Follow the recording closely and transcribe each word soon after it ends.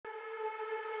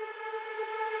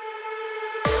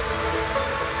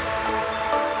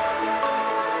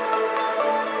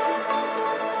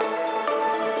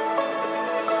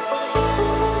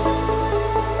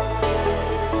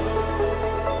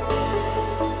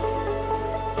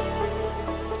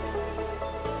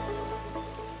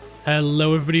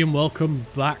Hello everybody and welcome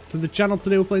back to the channel.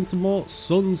 Today we're playing some more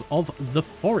Sons of the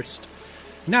Forest.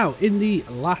 Now, in the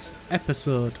last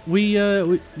episode, we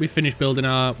finished building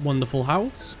our wonderful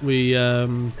house. We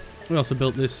also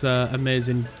built this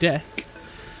amazing deck,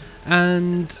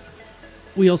 and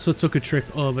we also took a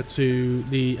trip over to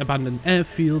the abandoned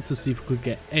airfield to see if we could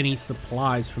get any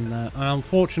supplies from there. And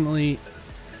unfortunately,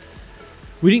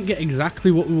 we didn't get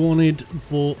exactly what we wanted,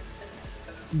 but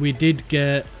we did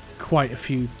get quite a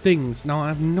few things. Now I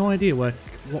have no idea what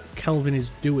Kelvin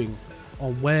is doing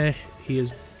or where he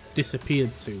has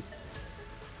disappeared to.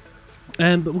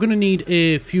 But we're going to need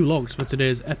a few logs for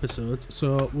today's episode,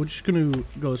 so we're just going to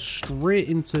go straight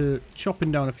into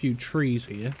chopping down a few trees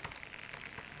here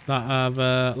that have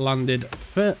landed,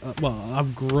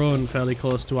 I've grown fairly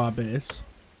close to our base,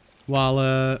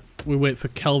 while we wait for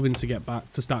Kelvin to get back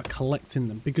to start collecting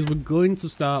them, because we're going to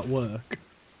start work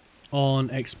on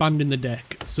expanding the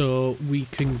deck so we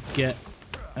can get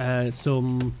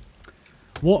some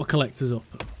water collectors up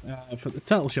for the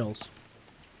turtle shells,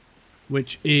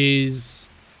 which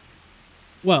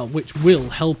will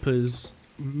help us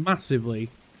massively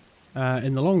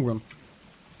in the long run.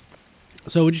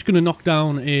 So we're just going to knock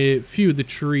down a few of the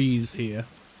trees here.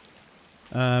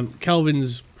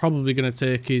 Kelvin's probably going to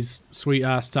take his sweet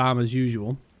ass time as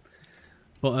usual,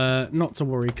 but not to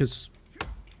worry, because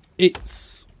it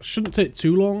shouldn't take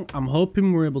too long. I'm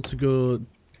hoping we're able to go,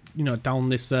 down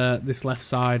this this left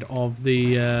side of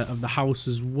the house,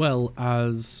 as well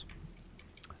as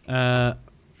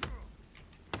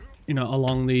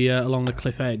along the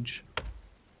cliff edge,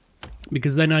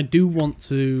 because then I do want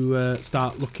to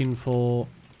start looking for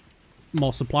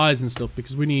more supplies and stuff,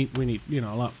 because we need we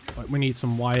need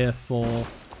some wire for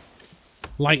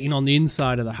lighting on the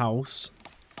inside of the house,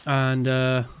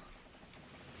 and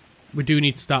we do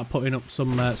need to start putting up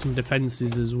some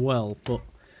defences as well. But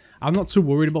I'm not too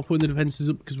worried about putting the defences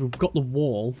up, because we've got the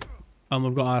wall and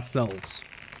we've got ourselves.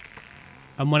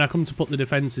 And when I come to put the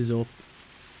defences up,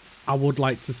 I would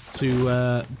like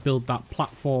to build that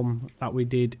platform that we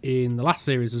did in the last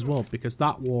series as well, because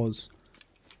that was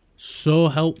so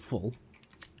helpful.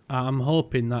 I'm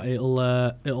hoping that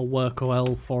it'll work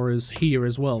well for us here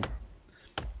as well.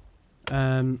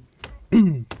 Now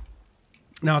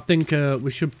I think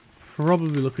we should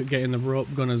probably look at getting the rope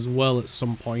gun as well at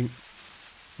some point.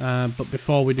 But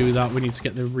before we do that, we need to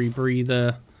get the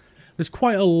rebreather. There's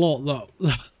quite a lot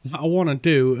that I want to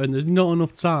do, and there's not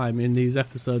enough time in these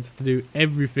episodes to do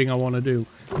everything I want to do,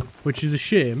 which is a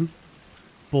shame.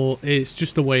 But it's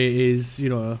just the way it is,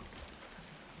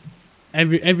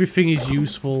 Everything is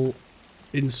useful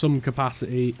in some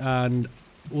capacity, and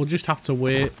we'll just have to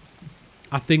wait.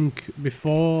 I think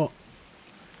before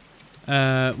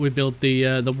we build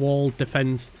the wall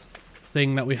defense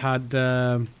thing that we had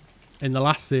in the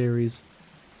last series,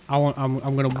 I'm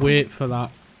gonna wait to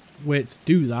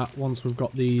do that once we've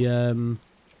got the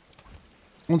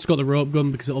rope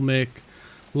gun, because it'll make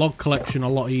log collection a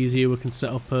lot easier. We can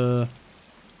set up a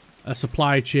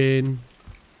supply chain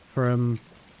from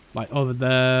like over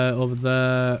there,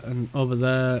 and over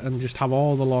there, and just have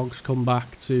all the logs come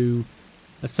back to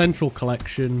a central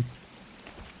collection,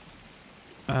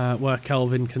 where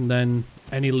Kelvin can then,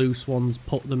 any loose ones,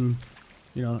 put them,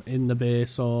 in the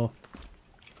base or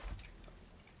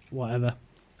whatever.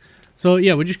 So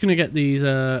yeah, we're just gonna get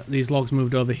these logs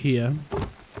moved over here.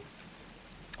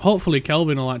 Hopefully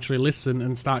Kelvin will actually listen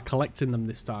and start collecting them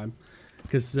this time,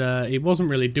 because he wasn't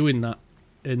really doing that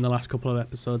in the last couple of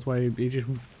episodes, where he just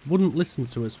wouldn't listen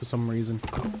to us for some reason.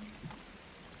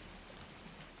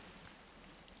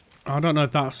 I don't know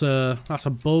if that's a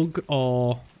bug,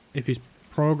 or if he's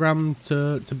programmed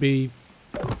to be,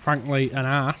 frankly, an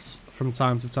ass from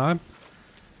time to time.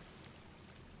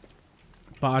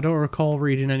 But I don't recall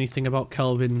reading anything about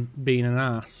Kelvin being an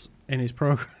ass in his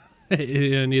program,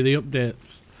 in any of the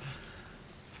updates.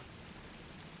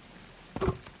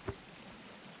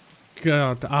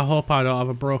 God, I hope I don't have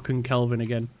a broken Kelvin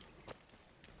again.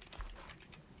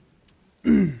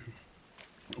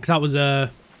 Because that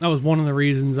was one of the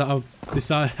reasons that I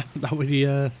decided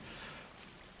that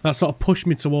sort of pushed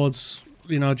me towards,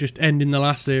 just ending the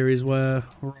last series, where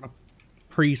we're on a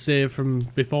pre-save from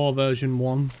before version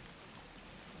 1,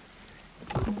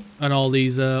 and all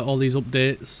these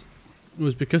updates. It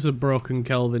was because of broken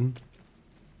Kelvin.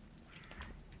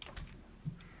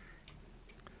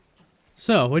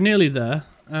 So we're nearly there.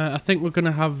 I think we're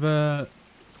gonna have to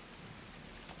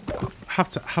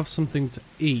have something to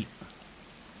eat.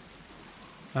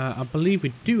 I believe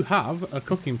we do have a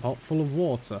cooking pot full of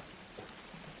water.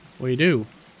 We do.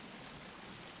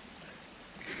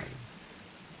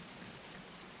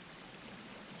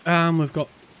 And we've got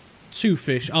 2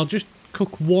 fish. I'll just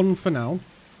cook 1 for now.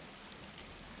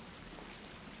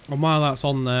 And while that's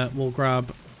on there, we'll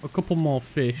grab a couple more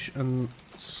fish and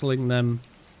sling them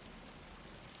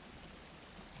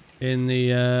in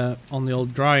the on the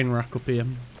old drying rack up here.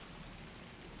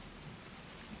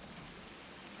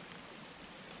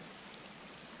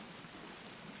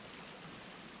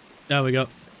 There we go.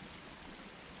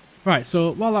 Right,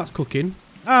 so while that's cooking...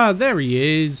 Ah, there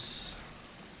he is.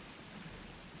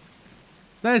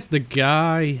 There's the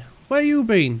guy. Where you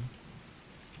been?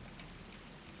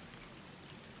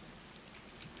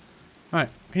 Right,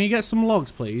 can you get some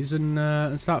logs, please,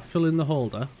 and start filling the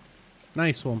holder?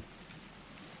 Nice one.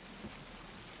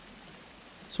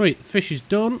 Sweet, the fish is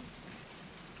done.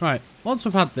 Right, once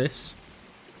we've had this...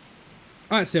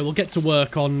 Right, so we'll get to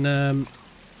work on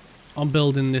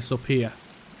building this up here.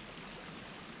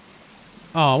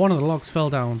 Oh, one of the logs fell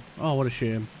down. Oh, what a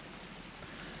shame.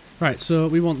 Right, so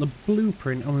we want the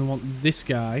blueprint and we want this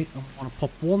guy. And we want to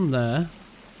pop 1 there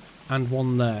and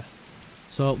 1 there.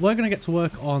 So we're going to get to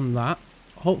work on that.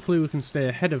 Hopefully we can stay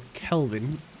ahead of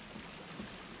Kelvin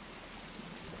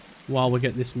while we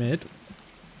get this made.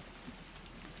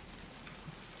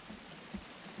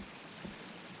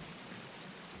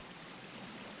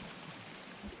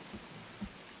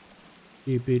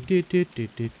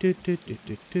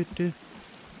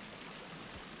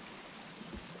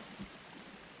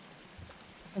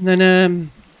 And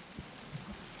then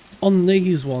on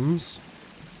these ones,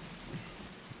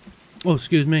 oh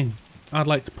excuse me, I'd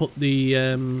like to put the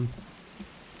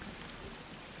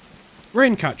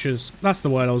rain catchers. That's the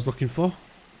word I was looking for.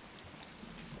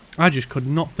 I just could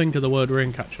not think of the word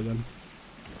rain catcher then.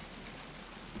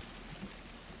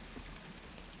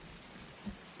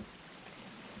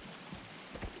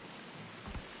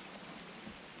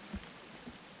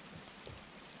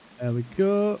 There we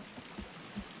go.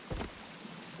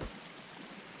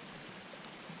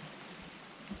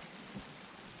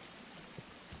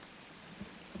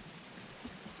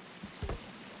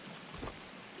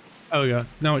 There we go.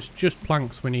 Now it's just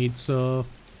planks we need, so...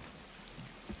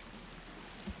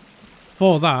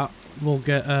 For that, we'll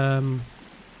get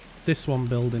this one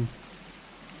building.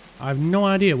 I have no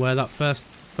idea where that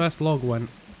first log went.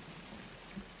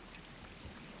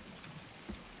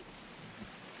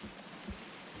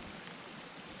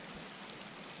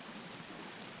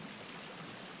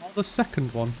 The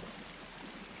second one.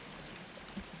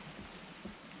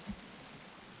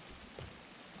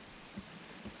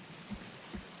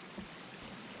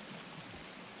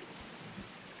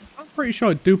 I'm pretty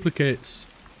sure it duplicates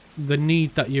the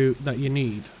need that you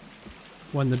need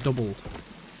when they're doubled.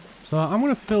 So I'm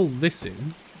gonna fill this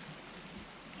in.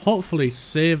 Hopefully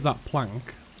save that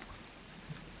plank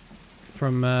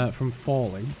from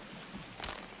falling.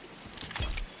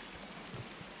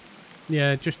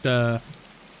 Yeah, just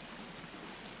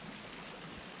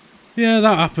yeah,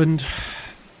 that happened.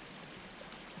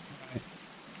 Right.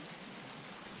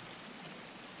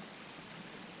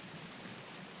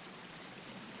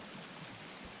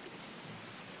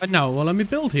 And now, well, let me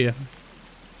build here.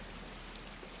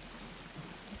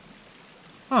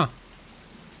 Huh.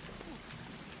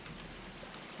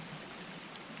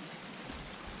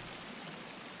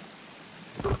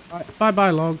 Right,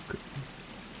 bye-bye log.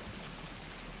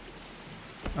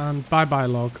 And bye-bye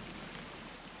log.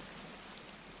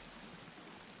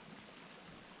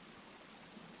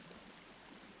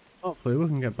 Hopefully we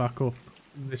can get back up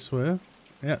this way.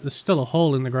 Yeah, there's still a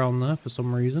hole in the ground there for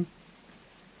some reason.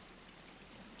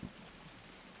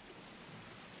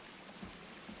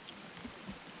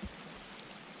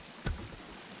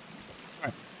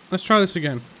 Right, let's try this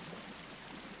again.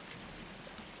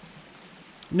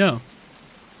 No.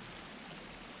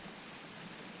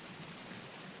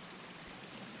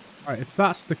 Right, if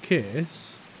that's the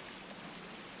case...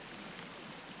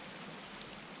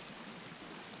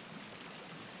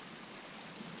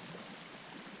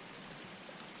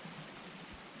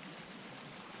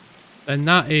 then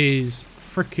that is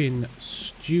freaking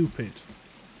stupid.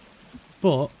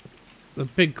 But the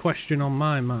big question on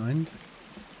my mind...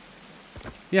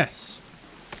 Yes.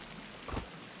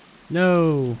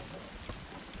 No.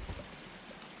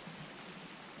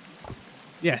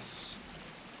 Yes.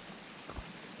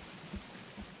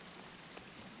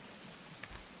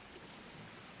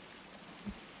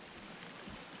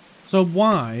 So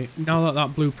why, now that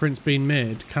that blueprint's been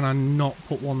made, can I not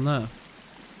put one there?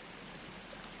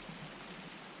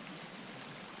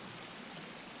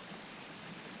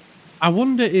 I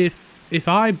wonder if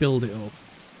I build it up,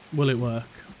 will it work?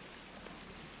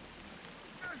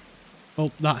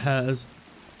 Oh, that hurts.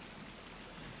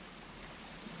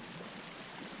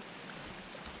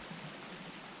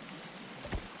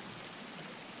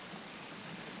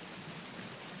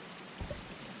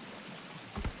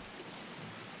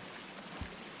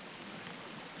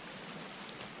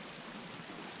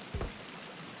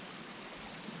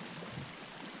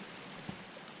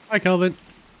 Hi, Kelvin.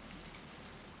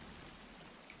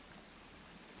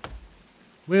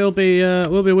 We'll be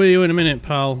with you in a minute,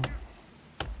 pal.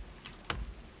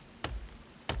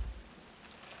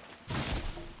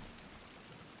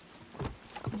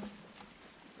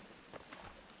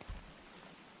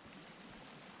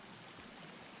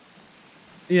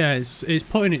 Yeah, it's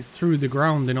putting it through the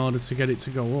ground in order to get it to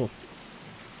go up.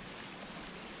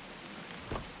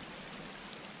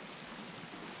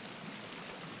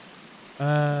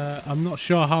 I'm not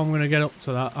sure how I'm going to get up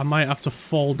to that. I might have to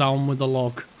fall down with the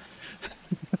log.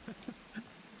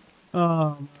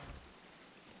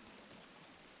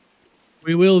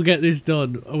 We will get this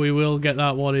done. We will get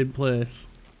that one in place.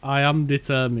 I am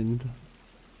determined.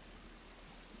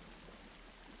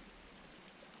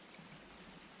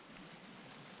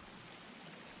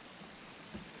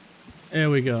 Here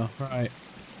we go. Right.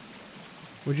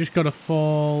 We just got to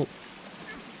fall.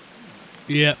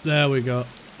 Yep, there we go.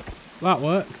 That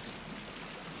worked.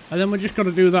 And then we just got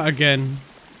to do that again.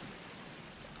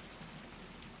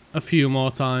 A few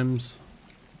more times.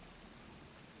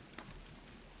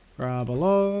 Grab a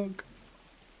log.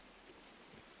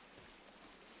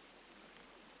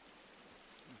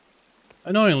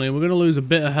 Annoyingly, we're going to lose a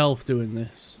bit of health doing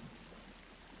this.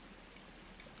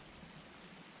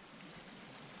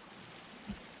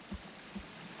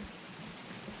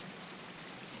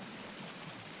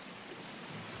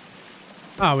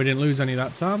 Ah, we didn't lose any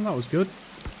that time. That was good.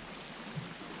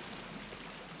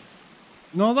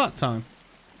 No, that time.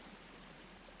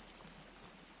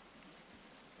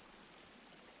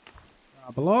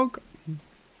 Grab a log.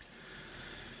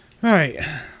 Right.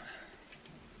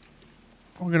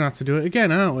 We're going to have to do it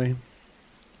again, aren't we?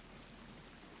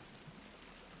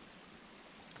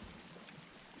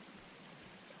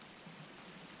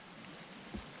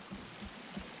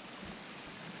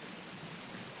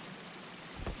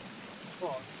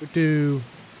 We do.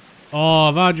 Oh,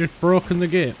 have I just broken the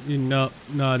gate? No,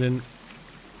 I didn't.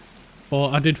 But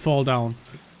I did fall down.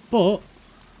 But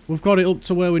we've got it up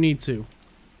to where we need to.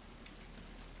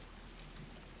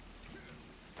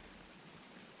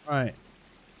 Right.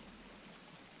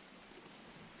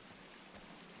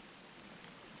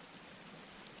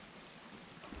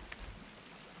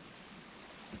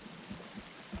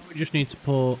 We just need to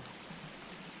put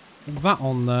that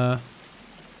on there.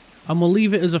 And we'll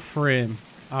leave it as a frame,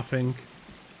 I think.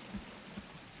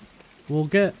 We'll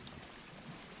get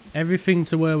everything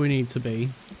to where we need to be.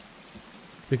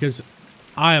 Because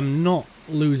I am not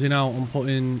losing out on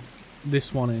putting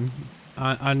this one in.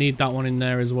 I need that one in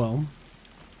there as well.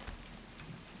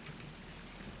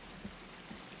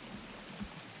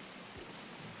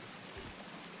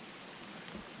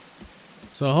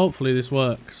 So hopefully this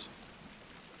works.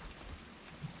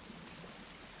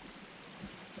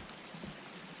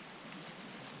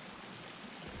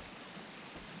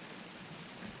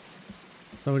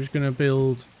 So we're just going to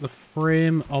build the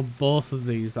frame of both of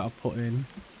these that I've put in.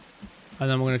 And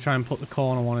then we're going to try and put the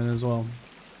corner one in as well.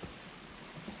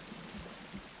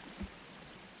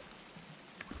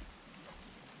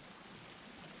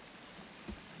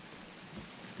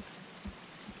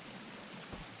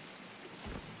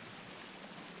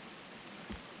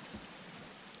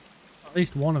 At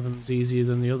least one of them is easier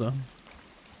than the other.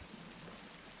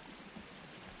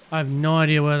 I have no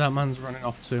idea where that man's running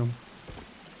off to.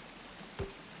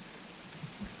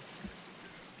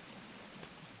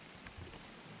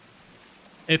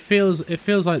 It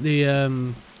feels like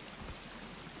the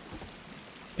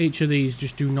each of these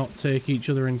just do not take each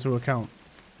other into account.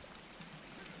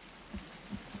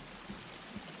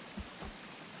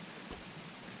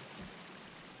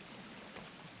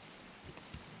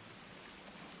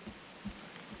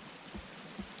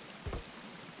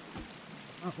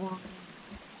 That one.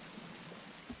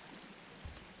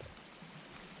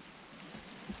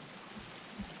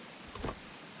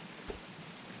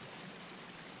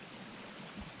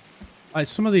 Like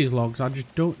some of these logs, I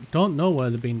just don't know where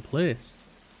they're being placed.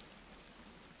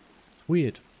 It's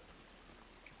weird.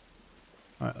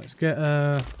 Alright, let's get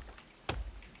a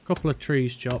couple of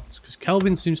trees chopped, because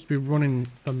Kelvin seems to be running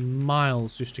for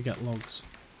miles just to get logs.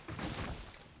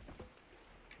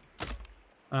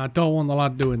 I don't want the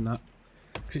lad doing that,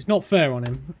 because it's not fair on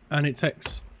him, and it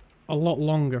takes a lot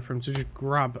longer for him to just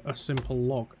grab a simple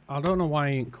log. I don't know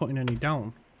why he ain't cutting any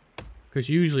down, because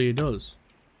usually he does.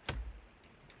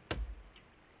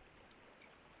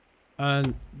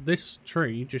 And this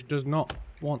tree just does not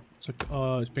want to...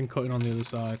 Oh, it's been cutting on the other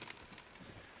side.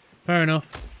 Fair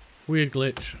enough. Weird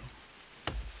glitch.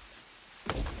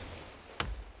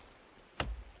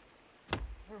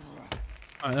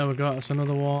 Alright, there we go. That's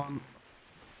another one.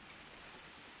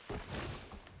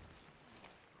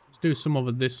 Let's do some of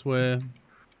it this way.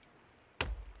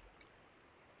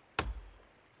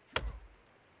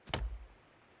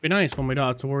 nice when we don't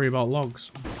have to worry about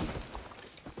logs.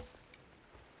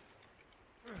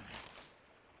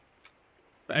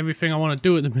 But everything I want to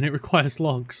do at the minute requires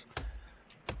logs.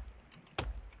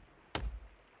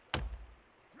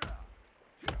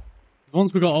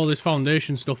 Once we got all this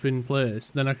foundation stuff in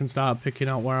place, then I can start picking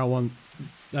out where I want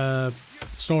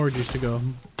storages to go.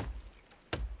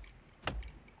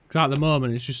 Because at the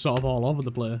moment, it's just sort of all over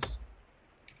the place.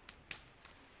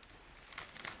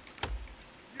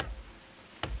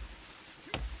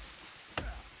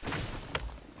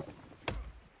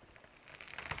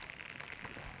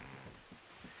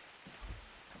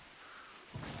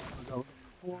 I've got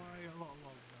quite a lot of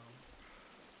logs now.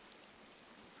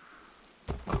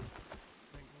 I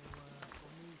think we'll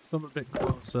move some a bit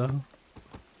closer.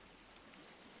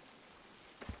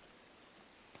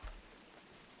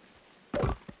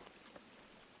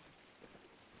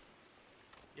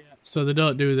 So they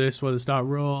don't do this where they start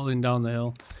rolling down the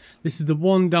hill. This is the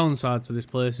one downside to this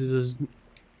place, is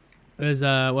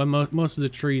where most of the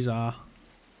trees are.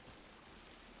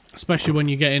 Especially when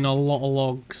you're getting a lot of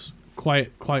logs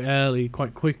quite early,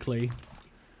 quite quickly.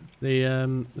 They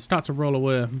start to roll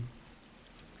away.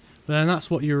 But then that's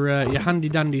what your handy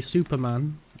dandy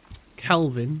Superman,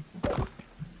 Kelvin,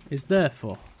 is there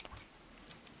for.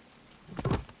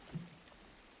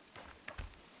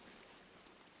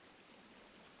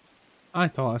 I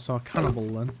thought I saw a cannibal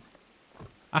then.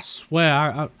 I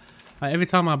swear, every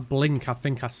time I blink, I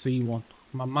think I see one.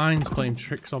 My mind's playing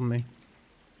tricks on me.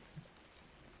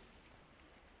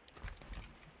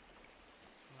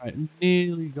 Right,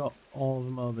 nearly got all of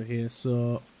them over here,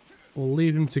 so we'll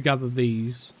leave him to gather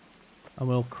these, and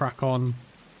we'll crack on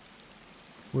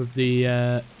with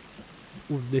the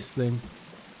with this thing.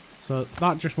 So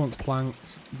that just wants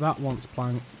planks. That wants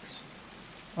planks.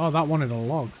 Oh, that wanted a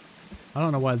log. I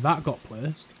don't know where that got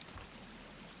placed.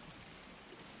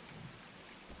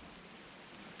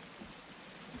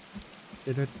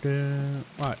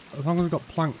 Right, as long as we've got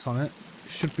planks on it,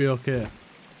 it should be okay.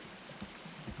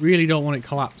 Really don't want it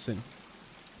collapsing.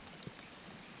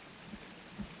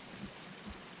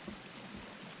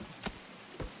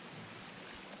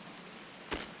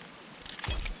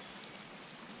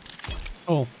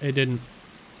 Oh, it didn't.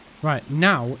 Right,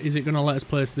 now is it going to let us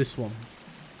place this one?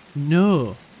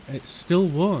 No. It still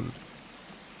won't.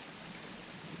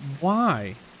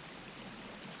 Why?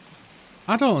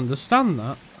 I don't understand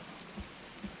that.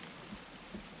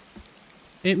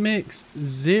 It makes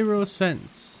 0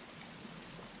 sense.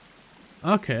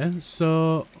 Okay,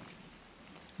 so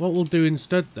what we'll do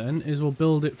instead then is we'll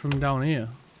build it from down here.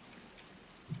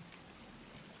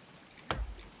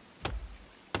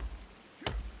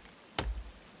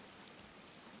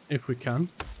 If we can.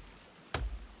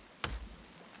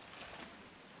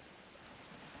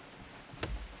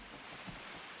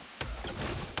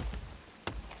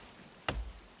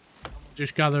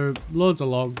 Just gather loads of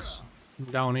logs from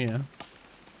down here.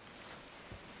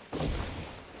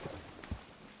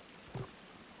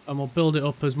 And we'll build it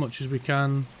up as much as we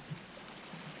can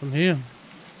from here.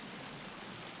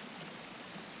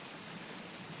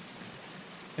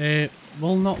 It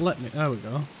will not let me. There we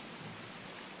go.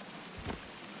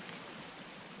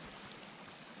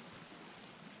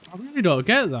 I really don't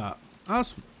get that.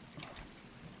 That's...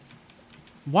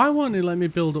 Why won't it let me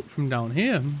build up from down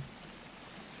here?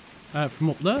 From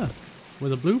up there,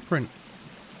 with a blueprint.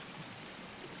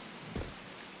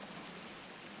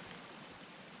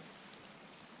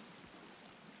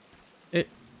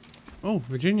 Oh,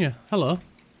 Virginia. Hello.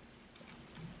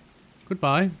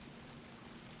 Goodbye.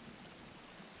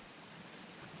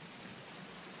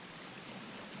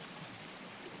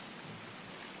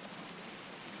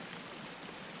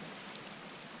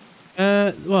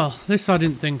 Well, this I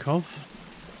didn't think of.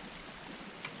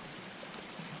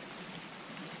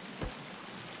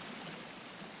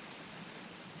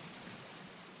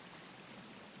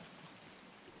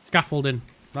 Scaffolding.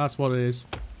 That's what it is.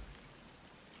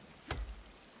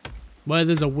 Where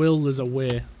there's a will, there's a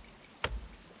way.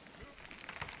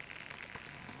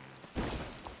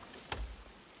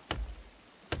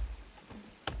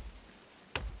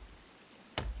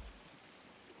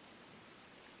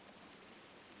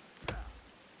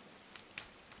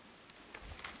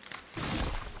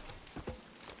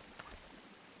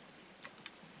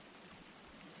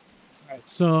 Right,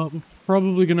 so we're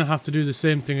probably going to have to do the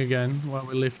same thing again, where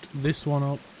we lift this one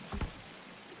up.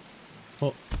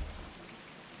 But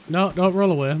no, don't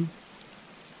roll away.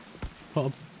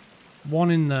 Put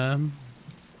one in there.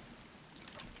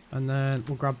 And then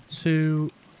we'll grab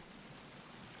two.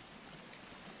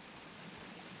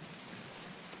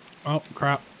 Oh,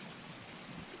 crap.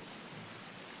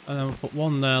 And then we'll put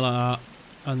one there like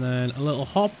that. And then a little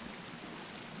hop.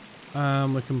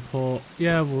 We can put...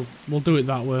 Yeah, we'll do it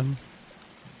that way.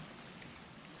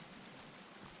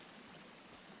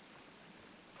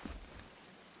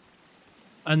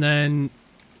 And then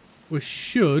we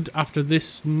should, after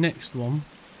this next one,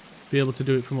 be able to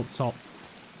do it from up top.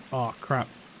 Oh, crap.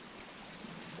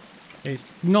 It's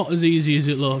not as easy as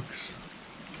it looks.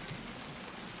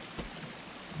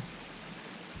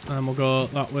 And we'll go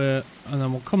that way, and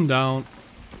then we'll come down.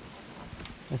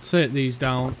 We'll take these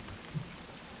down.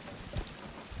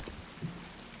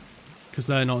 Because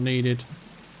they're not needed.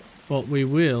 But we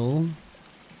will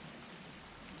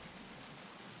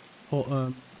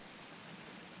put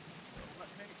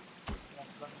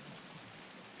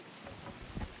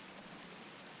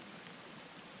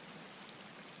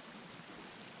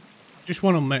just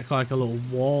want to make like a little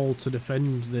wall to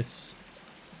defend this.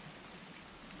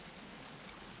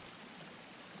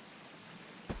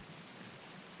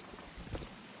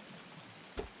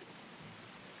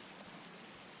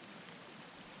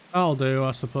 That'll do,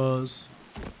 I suppose.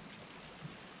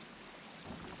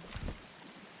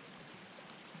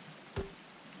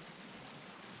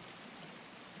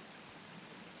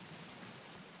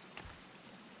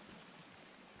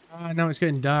 Ah, now it's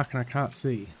getting dark and I can't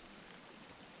see.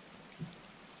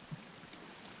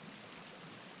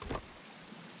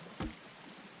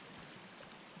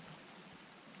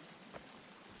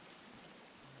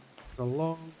 There's a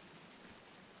long...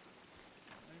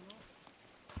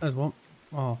 There's one.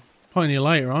 Oh, putting your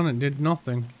lighter on and did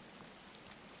nothing.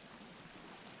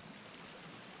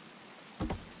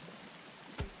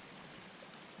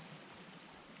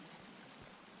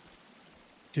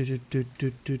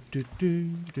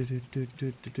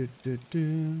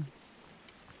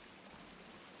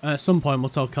 At some point we'll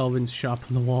tell Kelvin to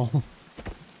sharpen the wall.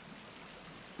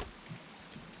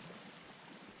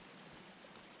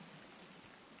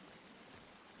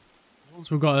 Once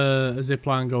we've got a zip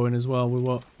line going as well, we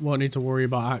won't need to worry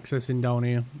about accessing down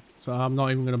here. So I'm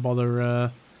not even going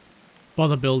to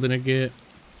bother building a gate.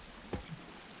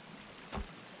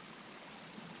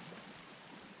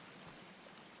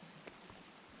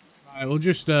 Right, we'll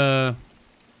just have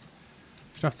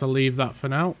to leave that for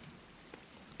now,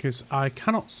 because I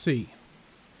cannot see.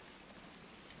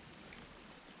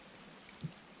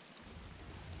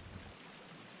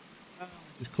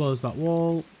 Just close that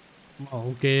wall.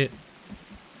 Gate.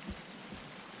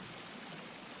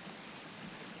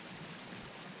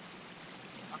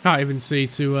 I can't even see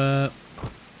to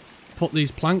put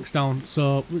these planks down.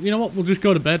 So, you know what? We'll just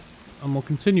go to bed and we'll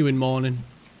continue in morning.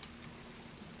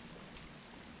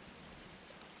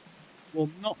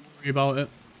 We'll not worry about it.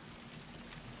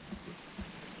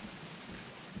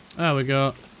 There we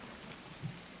go.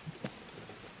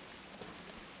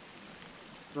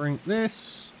 Drink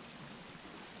this.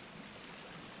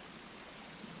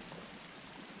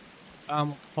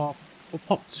 We'll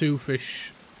pop 2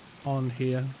 fish on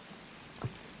here.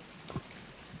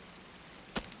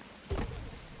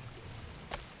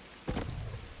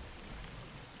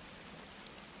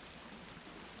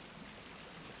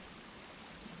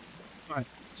 Right,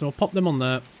 so I'll pop them on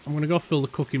there. I'm going to go fill the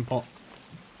cooking pot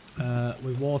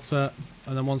with water,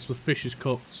 and then once the fish is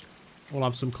cooked, we'll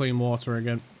have some clean water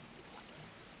again.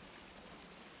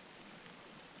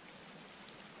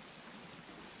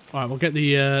 Alright, we'll get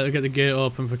the gate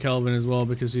open for Kelvin as well,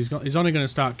 because he's only going to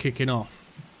start kicking off.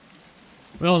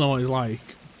 We all know what he's like.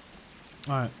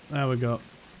 Alright, there we go.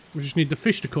 We just need the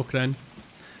fish to cook then,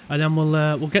 and then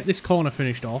we'll get this corner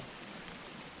finished off,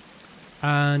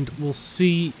 and we'll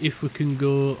see if we can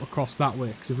go across that way.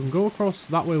 Because if we can go across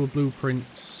that way with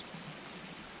blueprints,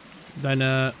 then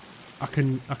I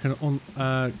can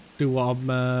do what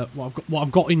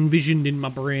I've got envisioned in my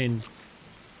brain.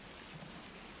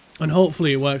 And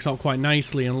hopefully it works out quite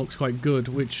nicely and looks quite good,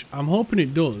 which I'm hoping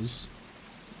it does.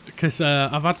 Because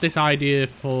I've had this idea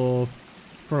for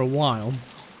a while.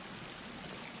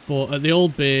 But at the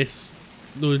old base,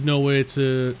 there was no way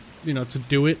to, to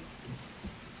do it.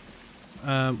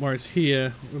 Whereas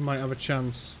here, we might have a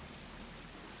chance.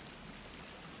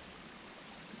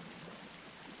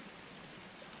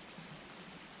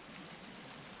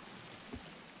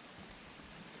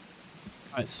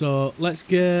 Right, so let's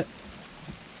get...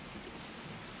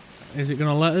 Is it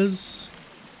gonna let us?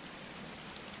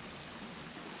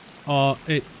 Oh,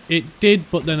 it did,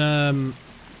 but then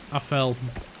I fell.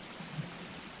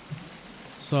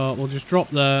 So we'll just drop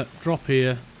there, drop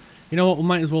here. You know what? We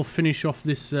might as well finish off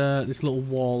this this little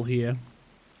wall here.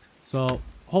 So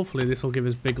hopefully this will give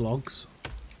us big logs.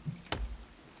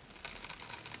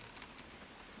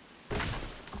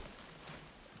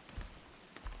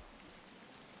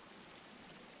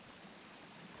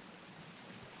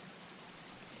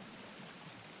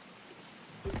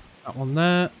 That one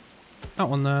there. That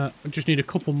one there. I just need a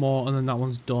couple more and then that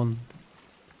one's done.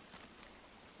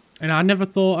 And I never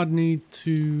thought I'd need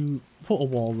to put a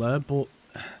wall there, but,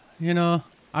 you know,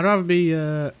 I'd rather be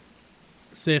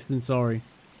safe than sorry.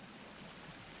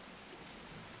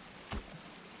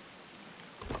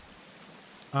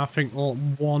 I think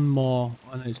one more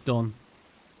and it's done.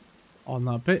 On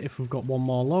that bit, if we've got one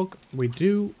more log, we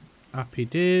do. Happy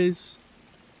days.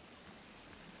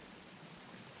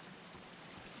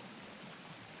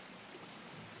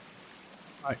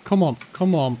 Right, come on,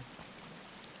 come on.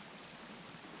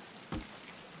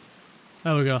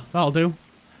 There we go. That'll do.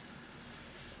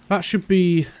 That should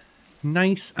be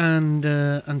nice and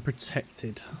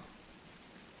protected.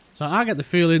 So I get the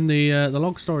feeling the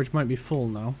log storage might be full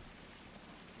now.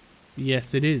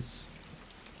 Yes, it is.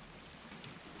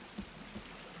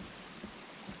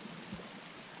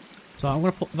 So I'm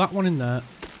gonna put that one in there,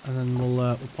 and then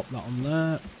we'll pop that on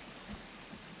there.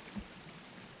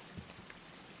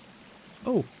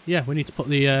 Oh, yeah, we need to put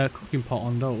the cooking pot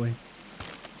on, don't we?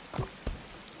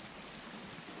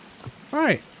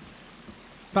 Right,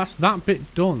 that's that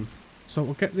bit done. So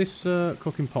we'll get this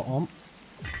cooking pot on,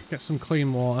 get some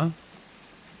clean water,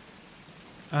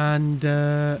 and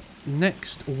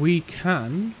next we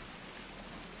can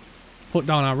put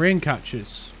down our rain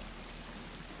catchers.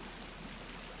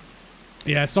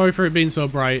 Yeah, sorry for it being so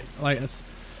bright. Like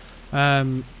I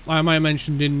might have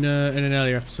mentioned in an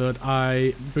earlier episode,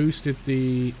 I boosted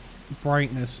the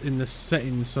brightness in the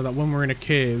settings so that when we're in a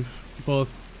cave,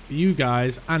 both you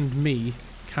guys and me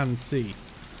can see.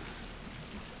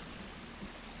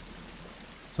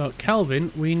 So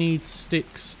Kelvin, we need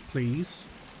sticks, please.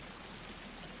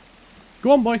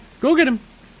 Go on, boy. Go get him.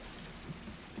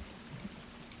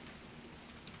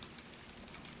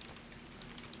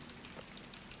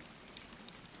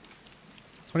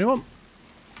 $21.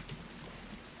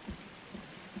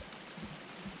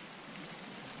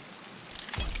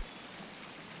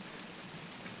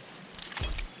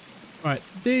 Right,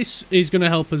 this is going to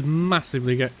help us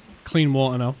massively get clean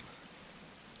water now.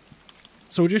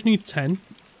 So we just need 10.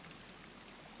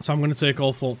 So I'm going to take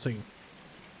all 14.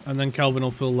 And then Kelvin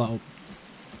will fill that up.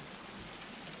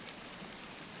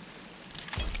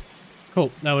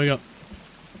 Cool, there we go.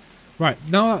 Right,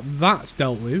 now that that's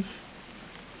dealt with,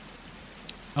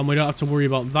 and we don't have to worry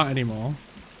about that anymore,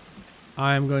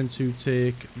 I am going to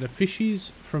take the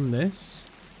fishies from this,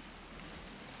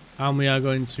 and we are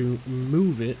going to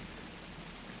move it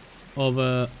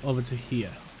over to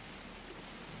here.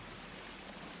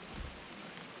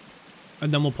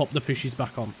 And then we'll pop the fishies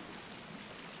back on.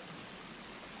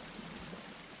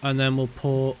 And then we'll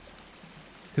put,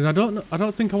 because I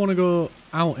don't think I want to go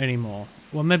out anymore.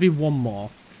 Well, maybe one more.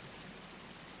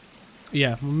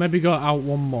 Yeah, we'll maybe go out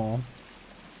one more.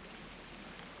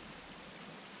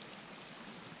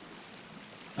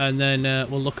 And then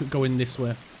we'll look at going this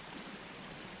way.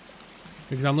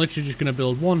 Because I'm literally just going to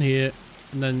build one here,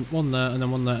 and then one there, and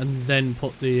then one there, and then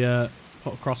put the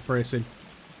put a cross brace in.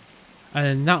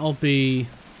 And that'll be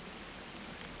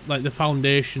like the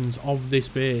foundations of this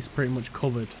base pretty much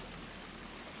covered.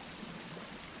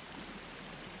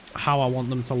 How I want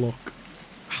them to look.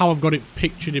 How I've got it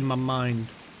pictured in my mind.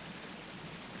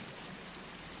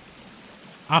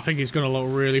 I think it's going to look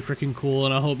really freaking cool,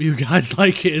 and I hope you guys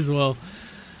like it as well.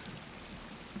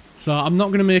 So I'm not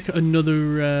going to make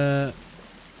another,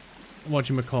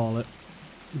 whatchamacallit,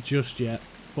 just yet.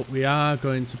 But we are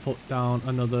going to put down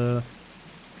another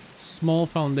small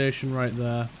foundation right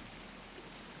there.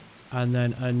 And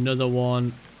then another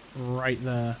one right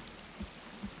there.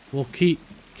 We'll keep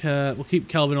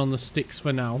Kelvin on the sticks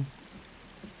for now.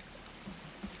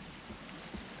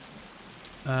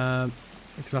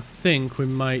 Because I think we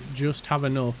might just have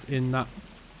enough in that,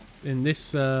 in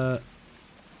this,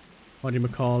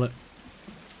 whatchamacallit,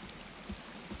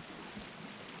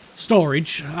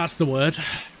 storage, that's the word.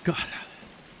 God.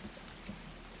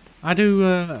 I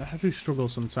do struggle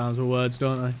sometimes with words,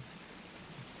 don't I?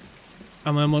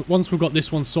 And then once we've got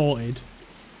this one sorted,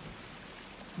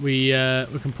 we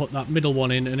can put that middle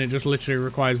one in, and it just literally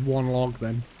requires one log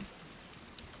then.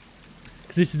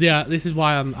 Because this is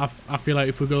why I feel like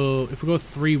if we go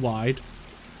 3 wide,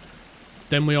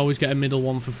 then we always get a middle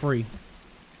one for free.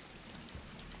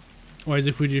 Whereas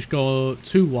if we just go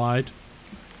 2 wide,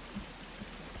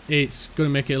 it's going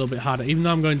to make it a little bit harder. Even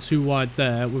though I'm going 2 wide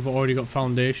there, we've already got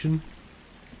foundation.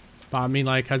 But I mean,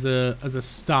 like as a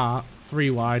start, 3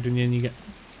 wide, and then you get,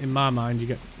 in my mind,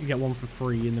 you get one for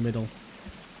free in the middle.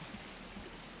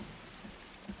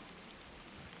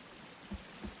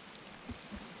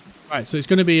 Right, so it's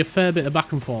going to be a fair bit of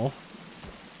back and forth.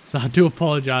 So I do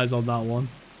apologise on that one.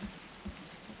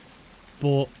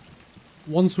 But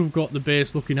once we've got the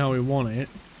base looking how we want it,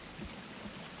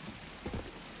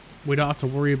 we don't have to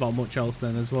worry about much else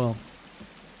then as well.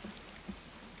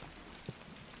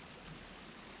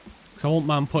 Because I won't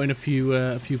mind putting a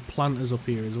few planters up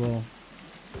here as well.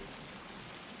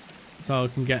 So I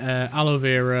can get aloe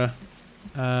vera.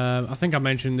 I think I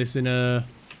mentioned this in a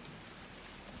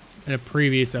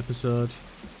previous episode.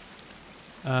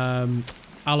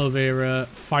 Aloe vera,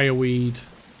 fireweed,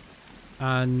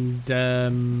 and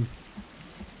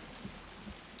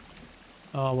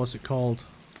oh, what's it called?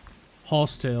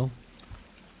 Horsetail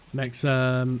makes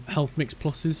health mix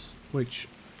pluses, which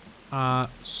are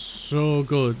so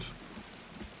good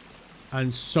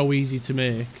and so easy to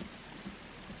make.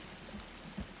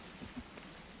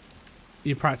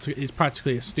 It's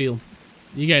practically a steal.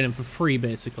 You get them for free,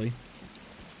 basically.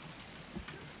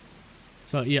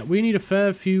 So yeah, we need a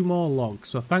fair few more logs.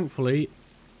 So thankfully,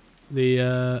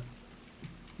 the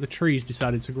trees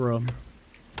decided to grow.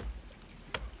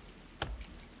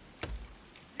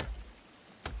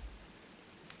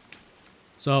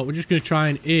 So we're just going to try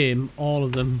and aim all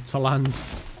of them to land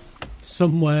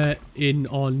somewhere in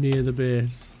or near the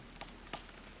base.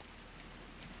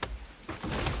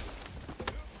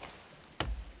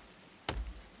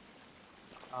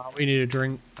 We need a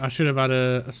drink. I should have had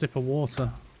a sip of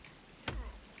water.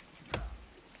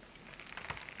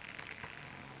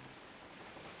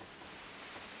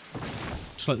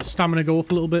 Just let the stamina go up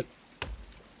a little bit.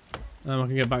 And I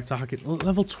can get back to hacking.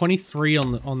 Level 23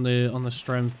 on the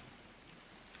strength.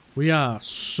 We are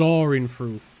soaring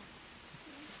through.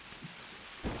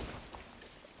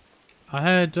 I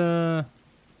heard a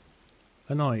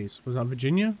noise. Was that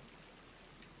Virginia?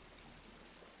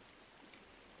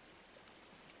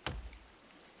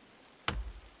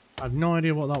 I have no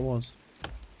idea what that was.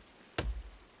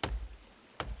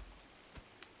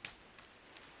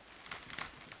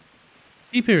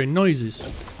 Keep hearing noises.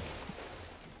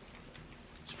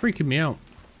 It's freaking me out.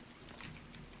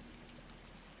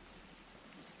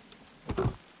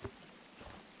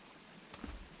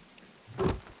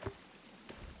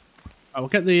 We'll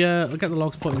get the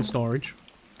logs put in storage.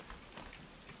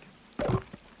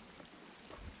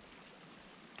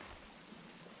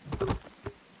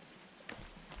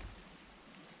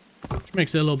 Which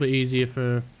makes it a little bit easier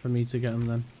for me to get them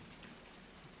then.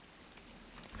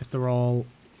 If they're all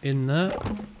in there.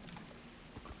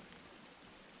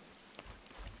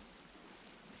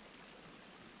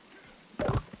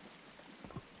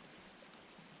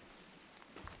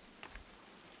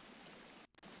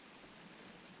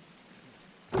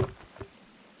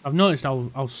 I've noticed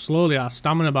how slowly our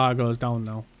stamina bar goes down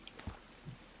now.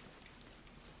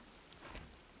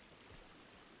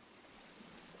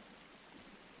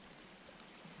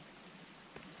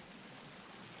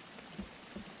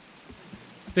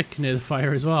 Stick near the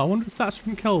fire as well. I wonder if that's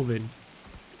from Kelvin.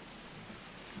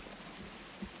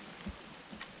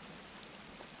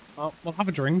 Oh, we'll have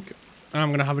a drink. I'm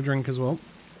going to have a drink as well.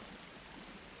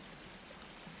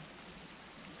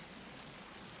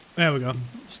 There we go.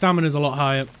 Stamina's a lot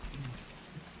higher.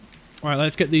 Alright,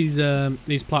 let's get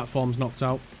these platforms knocked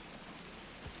out.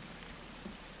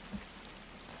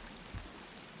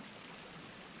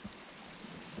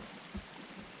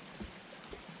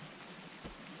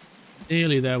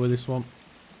 Nearly there with this one.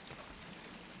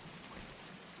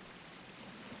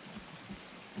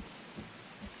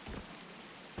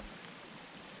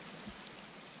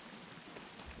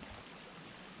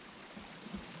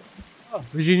 Oh,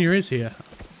 Virginia is here.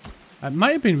 It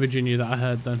might have been Virginia that I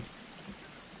heard then.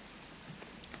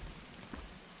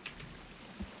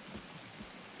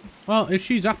 Well, if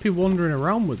she's happy wandering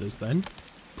around with us then,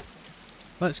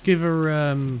 let's give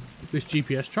her this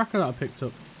GPS tracker that I picked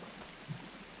up.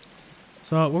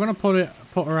 So we're gonna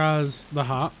put her as the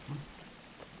hat.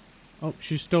 Oh,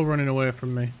 she's still running away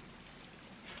from me.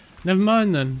 Never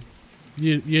mind then.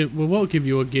 We won't give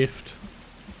you a gift.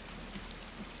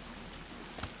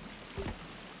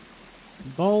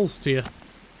 Balls to you.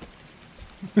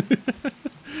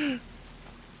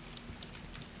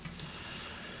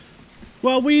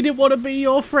 Well, we didn't want to be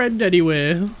your friend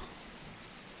anyway.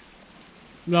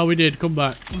 No, we did. Come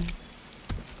back.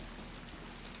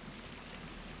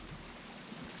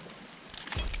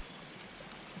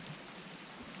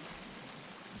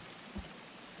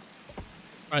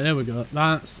 Right, there we go.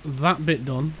 That's that bit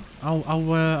done.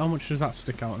 How much does that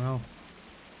stick out now?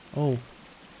 Oh.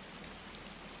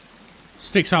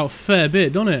 Sticks out a fair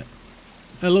bit, doesn't it?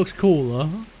 It looks cool though.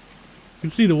 You can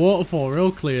see the waterfall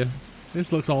real clear.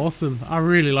 This looks awesome. I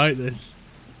really like this.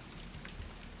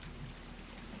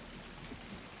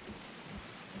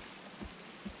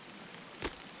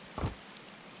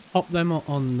 Pop them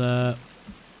on the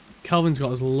Kelvin's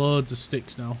got us loads of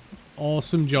sticks now.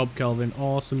 Awesome job, Kelvin.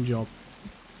 Awesome job.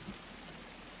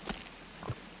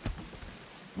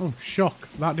 Oh, shock.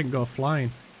 That didn't go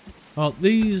flying. Well,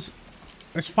 this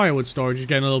firewood storage is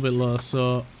getting a little bit low,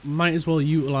 so might as well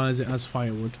utilise it as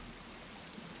firewood.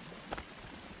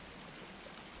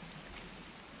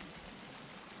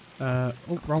 Oh,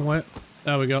 wrong way.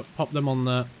 There we go. Pop them on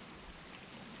there.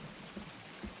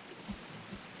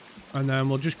 And then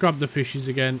we'll just grab the fishes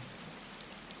again.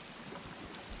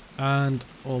 And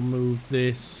we'll move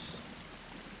this.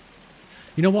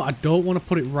 You know what? I don't want to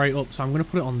put it right up, so I'm going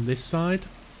to put it on this side.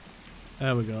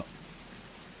 There we go.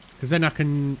 Because then I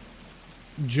can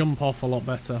jump off a lot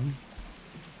better.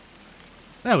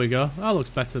 There we go. That looks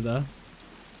better there.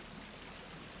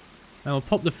 And we'll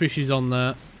pop the fishes on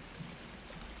there.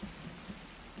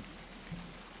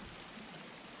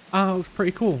 Ah, that looks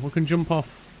pretty cool. We can jump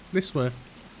off this way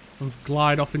and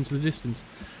glide off into the distance.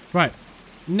 Right.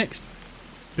 Next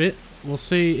bit. We'll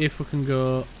see if we can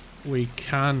go... We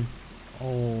can.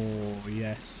 Oh,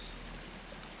 yes.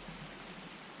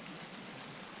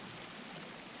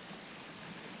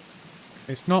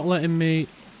 It's not letting me...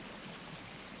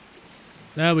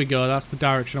 There we go. That's the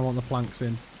direction I want the planks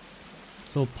in.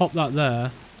 So we'll pop that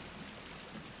there.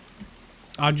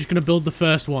 I'm just going to build the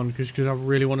first one because I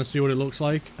really want to see what it looks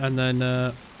like. And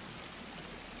then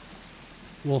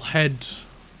we'll head...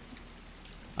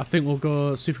 I think we'll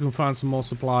go see if we can find some more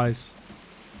supplies.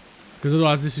 Because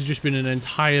otherwise this has just been an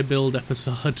entire build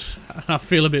episode. I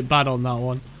feel a bit bad on that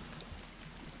one.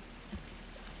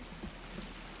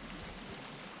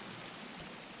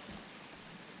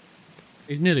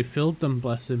 He's nearly filled them,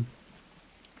 bless him.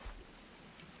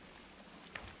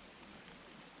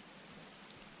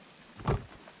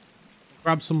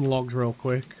 Grab some logs real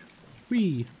quick.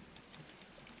 Whee!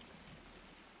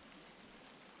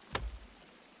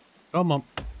 Come on.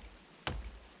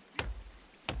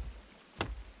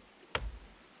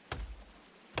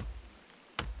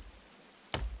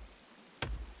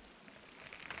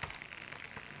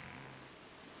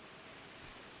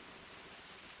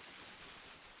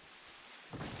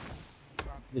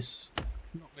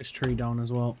 Knock this tree down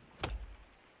as well.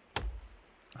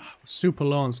 Super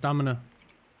low on stamina,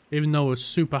 even though we're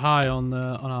super high on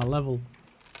our level.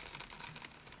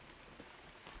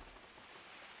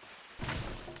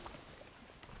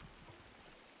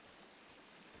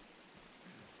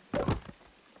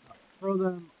 Throw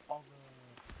them over.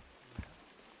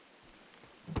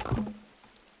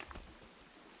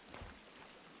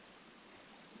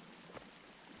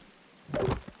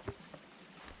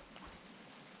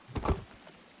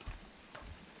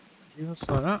 Just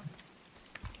like that.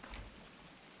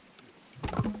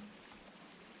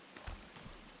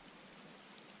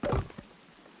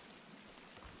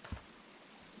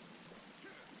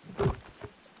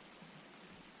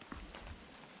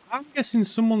 I'm guessing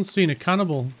someone's seen a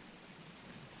cannibal.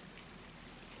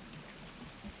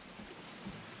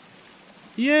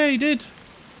 Yeah, he did.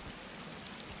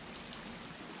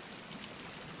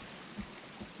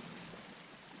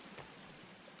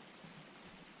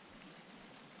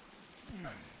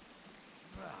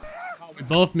 We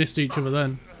both missed each other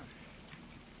then.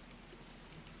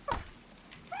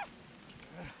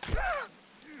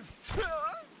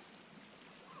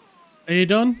 Are you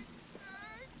done?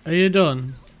 Are you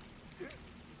done?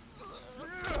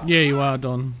 Yeah, you are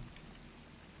done.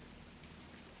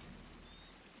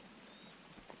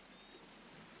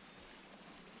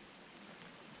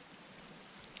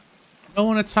 No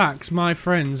one attacks my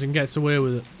friends and gets away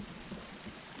with it.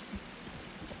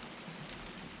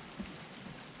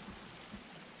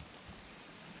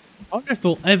 I wonder if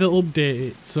they'll ever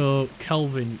update it so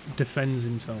Kelvin defends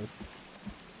himself.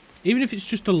 Even if it's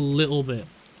just a little bit.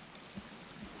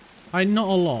 Not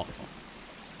a lot.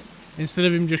 Instead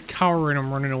of him just cowering and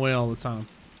running away all the time.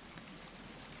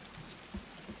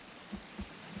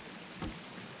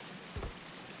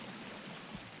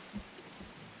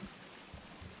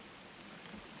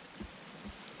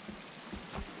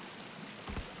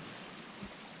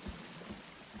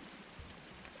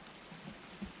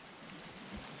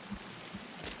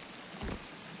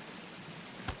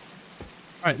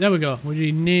 Right, there we go.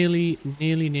 We're nearly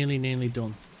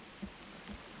done.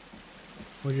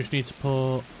 We just need to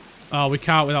put... Oh, we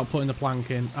can't without putting the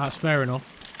plank in. That's fair enough.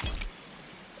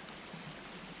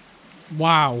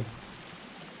 Wow.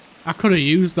 I could have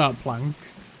used that plank.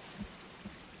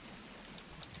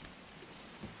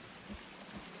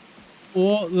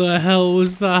 What the hell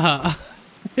was that?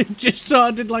 It just sort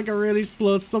of did like a really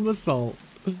slow somersault.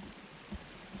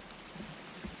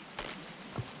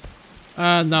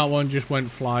 And that one just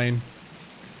went flying.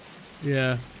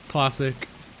 Yeah, classic.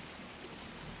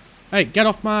 Hey, get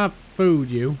off my food,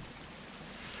 you.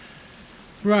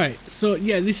 Right, so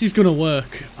yeah, this is gonna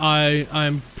work.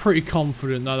 I'm pretty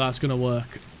confident that that's gonna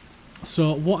work.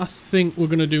 So what I think we're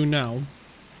gonna do now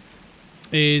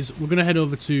is we're gonna head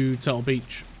over to Turtle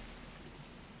Beach.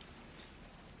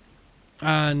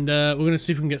 And we're gonna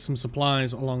see if we can get some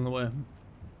supplies along the way.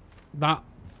 That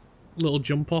little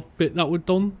jump off bit that we've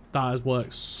done, that has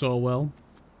worked so well.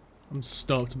 I'm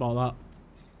stoked about that.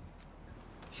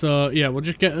 So yeah, we'll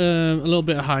just get a little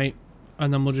bit of height,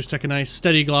 and then we'll just take a nice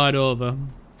steady glide over.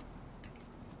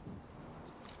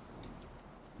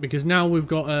 Because now we've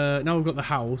got the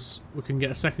house, we can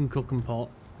get a second cooking pot.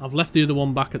 I've left the other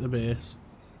one back at the base,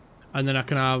 and then I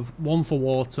can have one for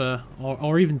water,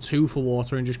 or even two for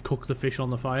water, and just cook the fish on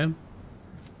the fire.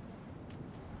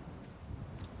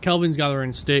 Kelvin's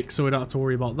gathering sticks, so we don't have to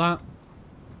worry about that.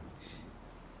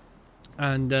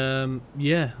 And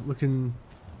yeah, we can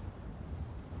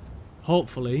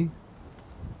hopefully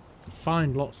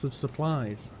find lots of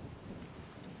supplies.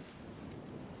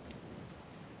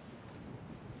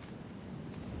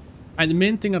 And the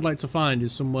main thing I'd like to find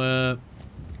is somewhere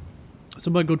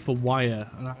good for wire.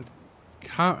 And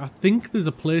I think there's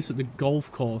a place at the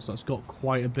golf course that's got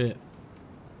quite a bit.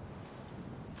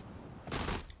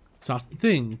 So I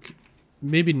think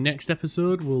maybe next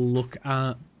episode we'll look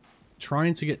at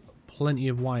trying to get plenty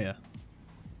of wire.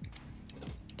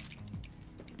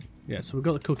 Yeah, so we've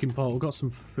got the cooking pot, we've got some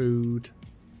food,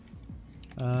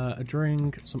 a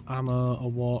drink, some ammo, a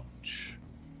watch.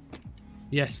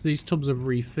 Yes, these tubs have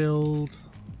refilled.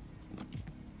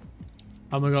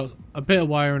 And we've got a bit of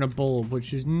wire and a bulb,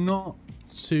 which is not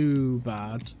too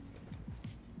bad.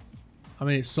 I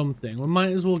mean, it's something. We might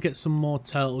as well get some more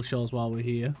turtle shells while we're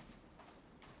here.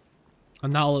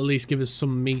 And that'll at least give us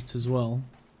some meat as well.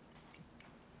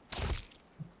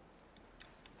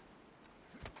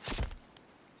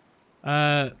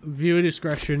 Viewer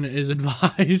discretion is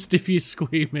advised if you're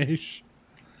squeamish.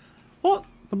 What?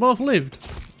 They both lived.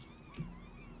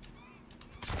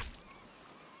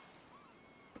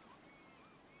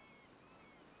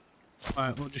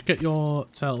 Alright, we'll just get your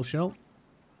turtle shell.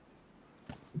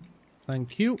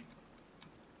 Thank you.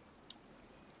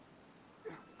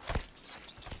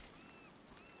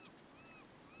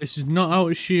 This is not out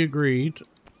as she agreed.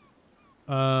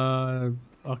 Okay,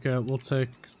 we'll take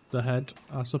the head,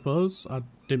 I suppose. I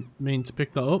didn't mean to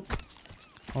pick that up.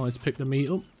 I wanted to pick the meat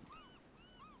up.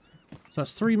 So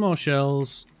that's 3 more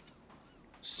shells.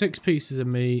 6 pieces of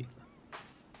meat.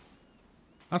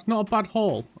 That's not a bad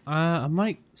haul. I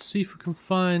might see if we can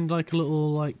find like a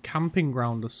little like camping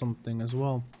ground or something as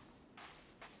well.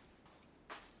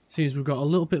 Seems we've got a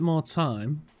little bit more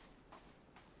time.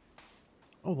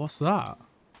 Oh, what's that?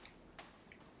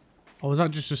 Or was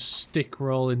that just a stick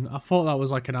rolling? I thought that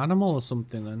was like an animal or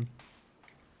something then.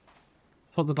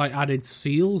 I thought they'd like added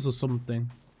seals or something.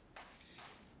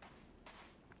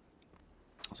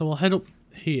 So we'll head up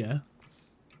here.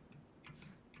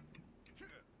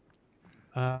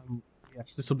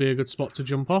 Yes, this will be a good spot to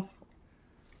jump off.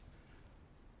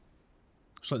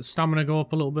 Just let the stamina go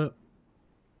up a little bit.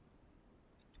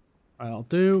 Right, I'll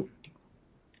do.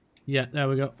 Yeah, there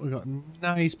we go. We've got a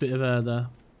nice bit of air there.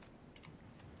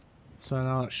 So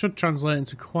now it should translate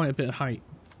into quite a bit of height.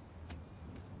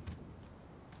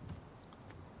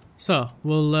 So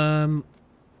we'll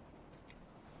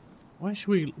where should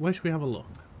we have a look?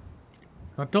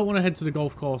 I don't want to head to the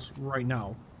golf course right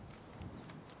now.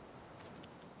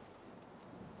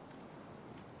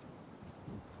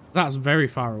 That's very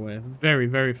far away. Very,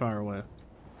 very far away.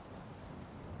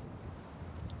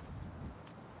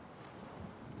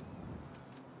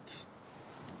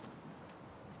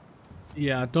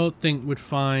 Yeah, I don't think we'd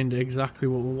find exactly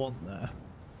what we want there.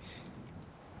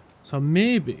 So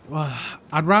maybe... Well,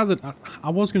 I'd rather... I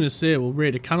was going to say we'll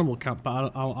raid a cannibal camp,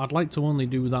 but I'd like to only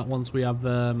do that once we have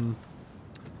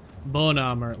bone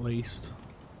armor at least.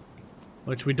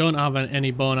 Which we don't have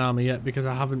any bone armor yet because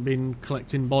I haven't been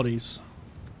collecting bodies.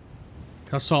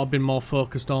 I've sort of been more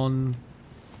focused on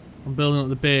building up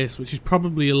the base, which is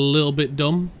probably a little bit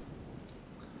dumb.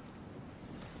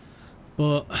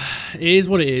 But it is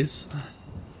what it is.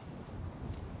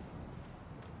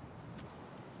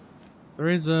 There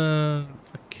is a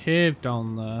cave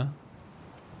down there.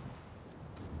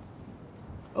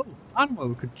 Oh, and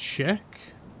we could check.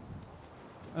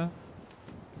 Where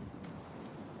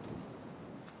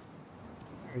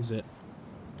is it?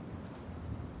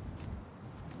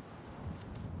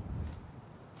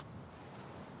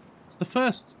 It's the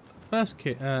first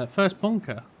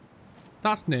bunker.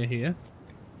 That's near here.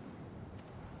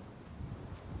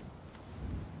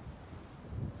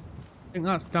 I think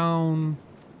that's down...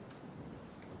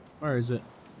 Where is it?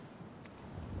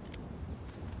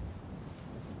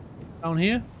 Down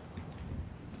here?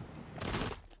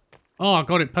 Oh, I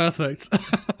got it perfect.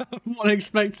 I wasn't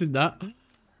expecting that.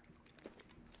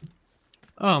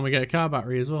 Oh, and we get a car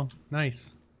battery as well.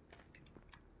 Nice.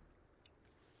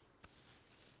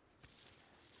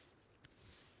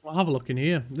 We'll have a look in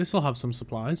here. This will have some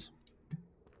supplies.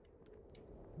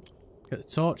 Get the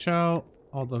torch out.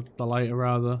 Or the lighter,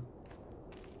 rather.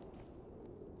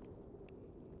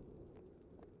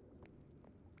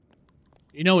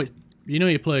 You know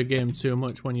you play a game too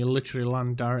much when you literally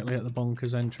land directly at the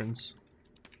bunker's entrance.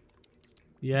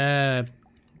 Yeah.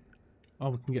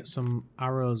 Oh, we can get some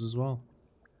arrows as well.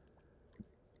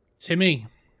 Timmy.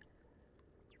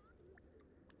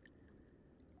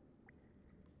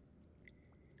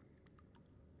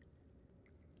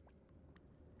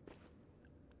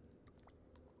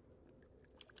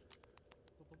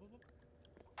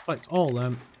 Collect all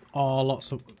them. Oh,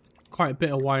 lots of... Quite a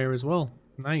bit of wire as well.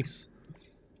 Nice.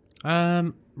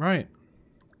 Right.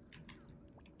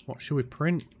 What should we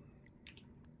print?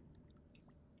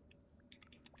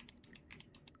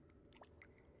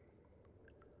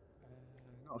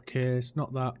 Okay, it's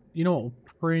not that. You know what? We'll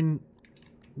print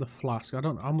the flask. I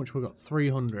don't know how much we got.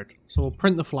 300. So we'll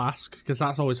print the flask, because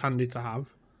that's always handy to have.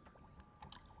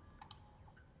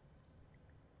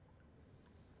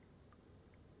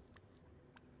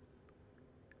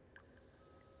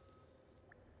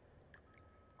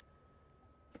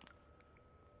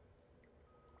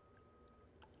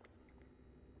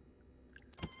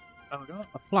 There we go.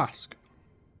 A flask.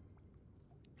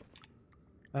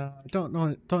 Don't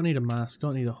need a mask.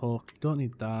 Don't need a hook. Don't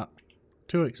need that.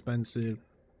 Too expensive.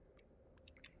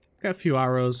 Get a few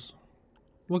arrows.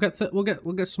 We'll get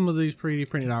some of these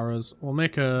pre-printed arrows. We'll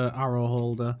make a arrow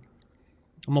holder,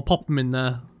 and we'll pop them in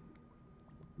there.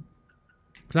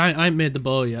 Cause I ain't made the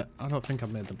bow yet. I don't think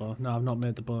I've made the bow. No, I've not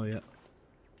made the bow yet.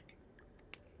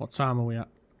 What time are we at?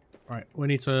 Right, we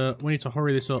need to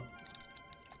hurry this up.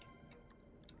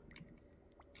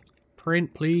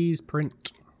 Print, please,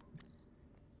 print.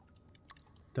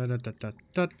 Da da da da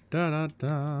da da da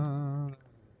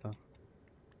da.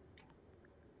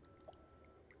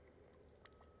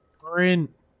 Print.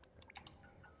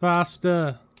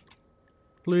 Faster.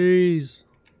 Please.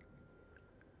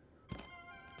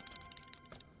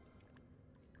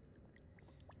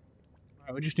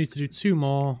 Right, we just need to do 2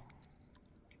 more.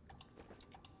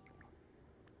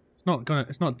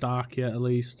 It's not dark yet, at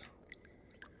least.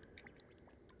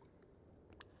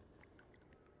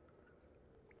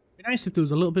 It'd be nice if there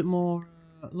was a little bit more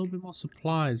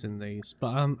supplies in these, but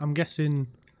I'm guessing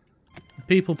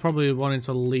people probably wanting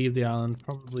to leave the island,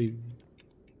 probably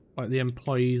like the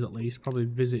employees at least, probably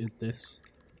visited this.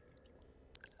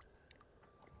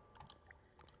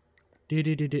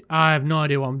 I have no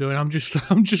idea what I'm doing. I'm just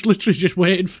literally just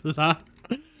waiting for that.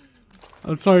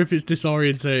 I'm sorry if it's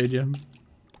disorientated you.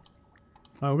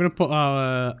 Right, we're gonna put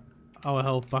our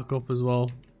health back up as well.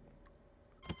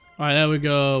 Alright, there we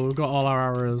go. We've got all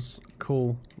our arrows.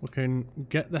 Cool. We can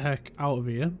get the heck out of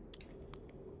here.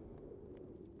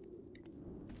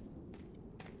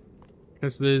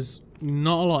 Because there's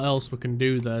not a lot else we can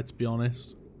do there, to be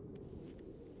honest.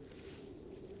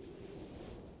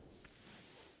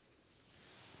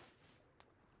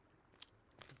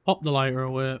 Pop the lighter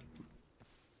away.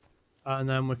 And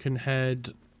then we can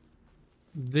head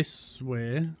this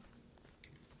way.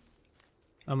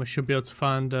 And we should be able to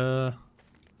find...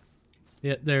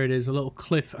 yeah, there it is, a little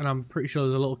cliff, and I'm pretty sure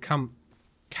there's a little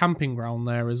camping ground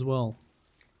there as well.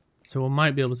 So we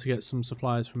might be able to get some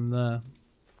supplies from there.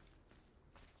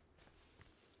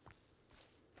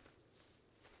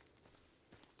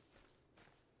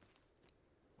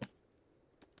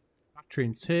 Battery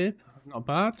and tape, not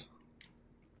bad.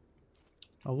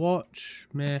 A watch,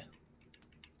 meh.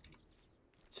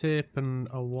 Tape and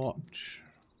a watch.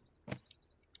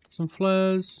 Some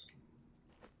flares.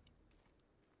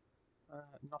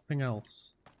 Nothing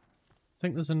else. I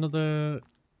think there's another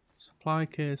supply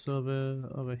case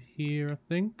over here, I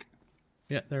think.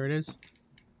 Yeah, there it is.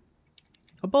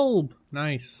 A bulb!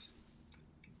 Nice.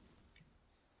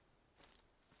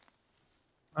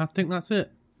 I think that's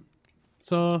it.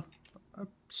 So, a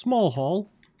small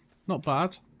haul. Not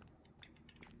bad.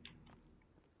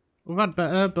 We've had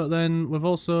better, but then we've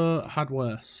also had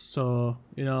worse. So,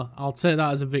 you know, I'll take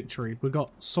that as a victory. We've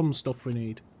got some stuff we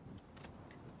need.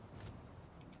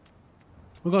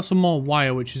 We've got some more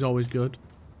wire, which is always good.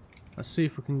 Let's see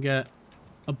if we can get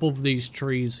above these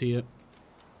trees here.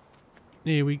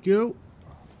 Here we go.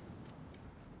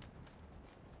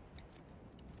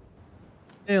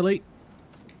 Nearly.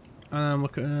 And we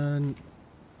can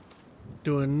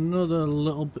do another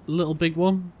little big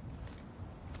one.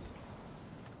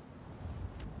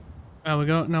 There we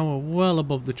go. Now we're well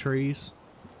above the trees.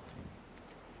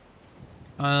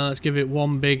 Let's give it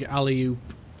one big alley-oop.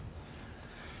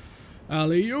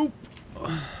 Alley-oop!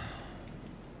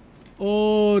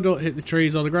 Oh, don't hit the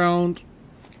trees on the ground.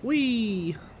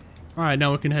 Whee! Alright,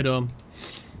 now we can head home.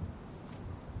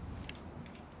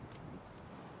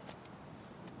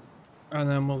 And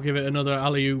then we'll give it another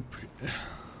alley-oop.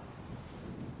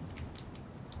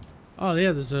 Oh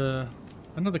yeah, there's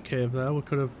another cave there. We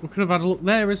could have had a look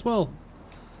there as well.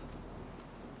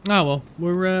 Ah well,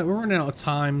 we're running out of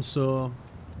time, so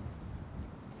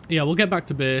yeah, we'll get back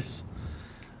to base.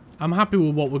 I'm happy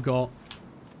with what we got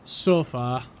so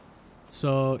far.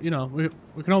 So you know,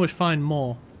 we can always find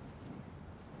more.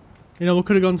 You know, we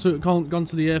could have gone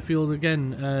to the airfield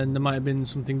again, and there might have been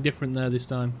something different there this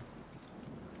time.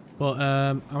 But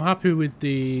I'm happy with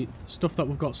the stuff that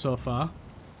we've got so far.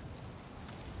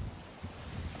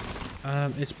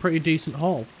 It's a pretty decent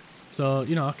haul, so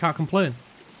you know, I can't complain.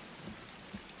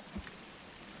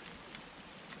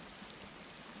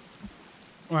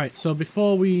 Right, so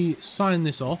before we sign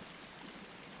this off,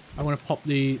 I'm going to pop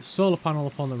the solar panel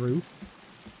up on the roof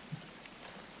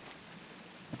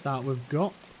that we've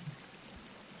got.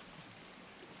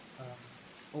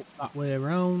 Up that way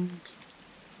around.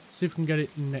 See if we can get it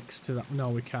next to that. No,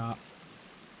 we can't.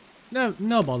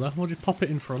 No bother. We'll just pop it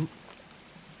in front.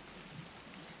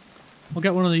 We'll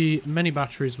get one of the many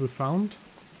batteries we've found.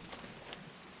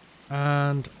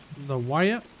 And the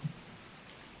wire.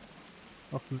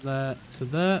 Up from there to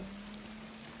there.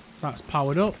 That's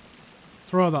powered up.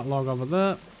 Throw that log over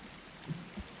there.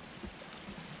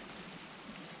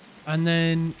 And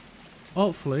then,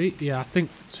 hopefully, yeah, I think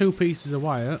 2 pieces of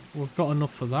wire. We've got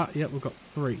enough for that. Yep, we've got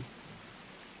 3.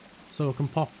 So we can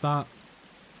pop that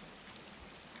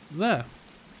there.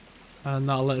 And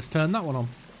that'll let us turn that one on.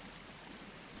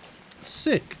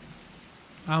 Sick.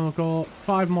 And we've got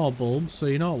 5 more bulbs, so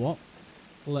you know what?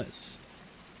 Let's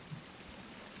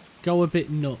go a bit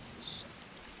nuts.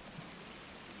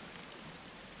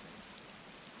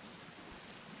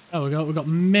 There we go. We've got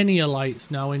many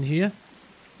lights now in here,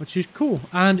 which is cool.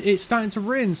 And it's starting to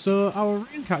rain, so our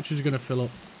rain catchers are going to fill up.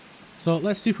 So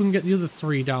let's see if we can get the other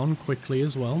 3 down quickly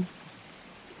as well.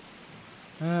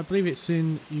 I believe it's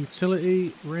in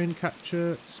utility, rain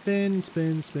catcher, spin,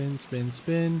 spin, spin, spin,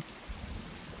 spin.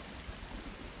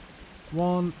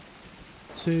 1,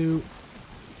 2,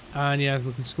 and yeah,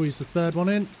 we can squeeze the 3rd one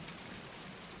in.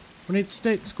 We need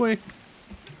sticks, quick.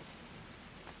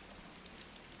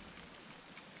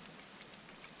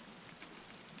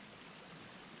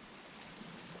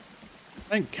 I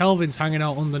think Kelvin's hanging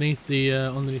out underneath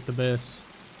the base.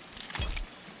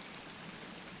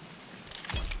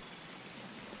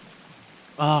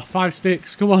 Ah, 5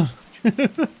 sticks, come on.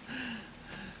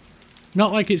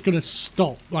 Not like it's gonna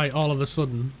stop, like, all of a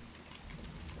sudden.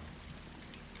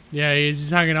 Yeah, he's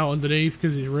hanging out underneath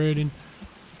because it's raining.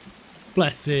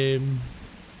 Bless him.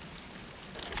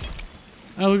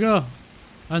 There we go.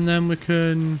 And then we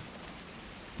can...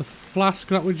 the flask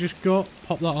that we just got,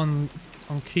 pop that on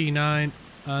key 9.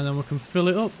 And then we can fill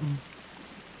it up.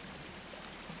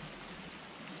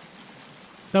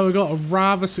 Now we got a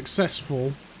rather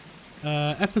successful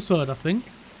episode, I think.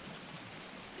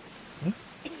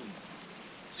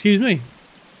 Excuse me.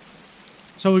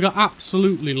 So we got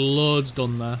absolutely loads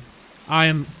done there. I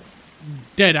am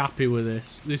dead happy with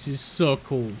this. This is so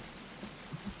cool.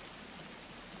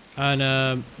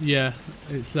 And yeah,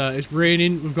 it's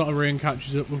raining. We've got a rain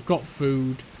catchers up. We've got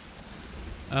food.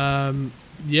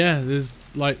 Yeah, there's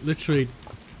like literally,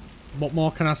 what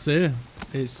more can I say?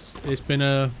 It's been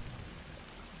a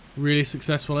really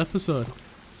successful episode.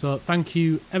 So thank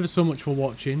you ever so much for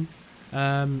watching.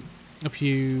 If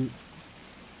you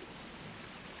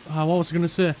what was I going to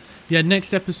say? Yeah,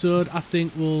 next episode I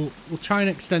think we'll try and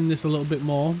extend this a little bit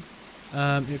more,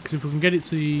 because if we can get it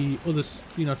to the other,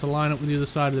 you know, to line up with the other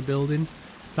side of the building,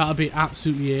 that'll be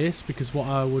absolutely ace. Because what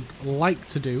I would like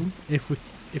to do, if we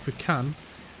can,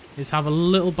 is have a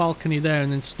little balcony there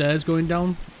and then stairs going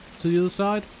down to the other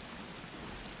side,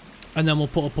 and then we'll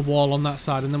put up a wall on that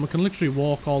side, and then we can literally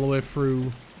walk all the way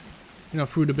through, you know,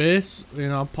 through the base. You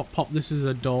know, pop this as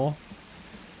a door.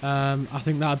 I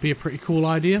think that'd be a pretty cool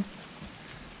idea.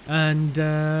 And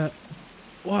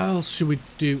what else should we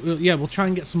do? Yeah, we'll try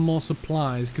and get some more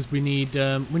supplies because we need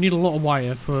a lot of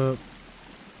wire for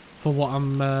what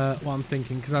I'm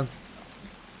thinking. Because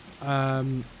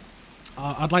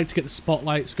I'd like to get the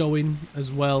spotlights going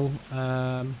as well.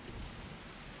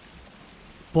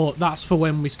 But that's for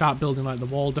when we start building like the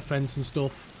wall defense and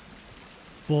stuff.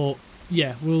 But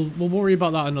yeah, we'll worry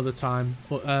about that another time.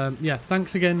 But yeah,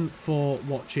 thanks again for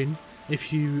watching.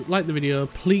 If you like the video,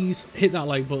 please hit that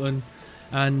like button.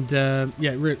 And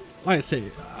yeah, like I say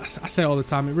it all the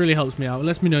time, it really helps me out. It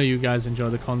lets me know you guys enjoy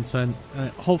the content.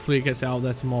 Hopefully it gets it out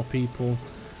there to more people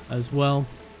as well.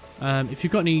 If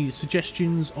you've got any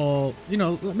suggestions, or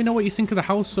let me know what you think of the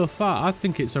house so far. I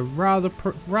think it's a rather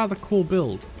cool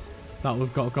build that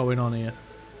we've got going on here.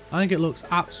 I think it looks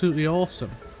absolutely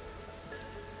awesome.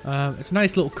 It's a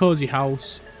nice little cozy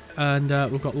house, and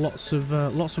we've got lots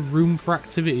of room for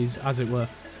activities, as it were.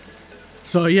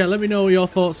 So yeah, let me know your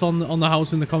thoughts on the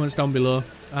house in the comments down below.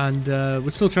 And we're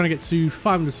still trying to get to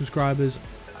 500 subscribers.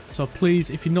 So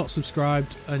please, if you're not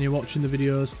subscribed and you're watching the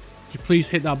videos, just please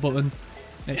hit that button.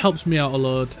 It helps me out a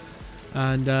load,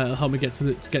 and it'll help me get to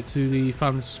the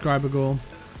 500 subscriber goal.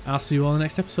 I'll see you all in the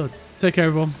next episode. Take care,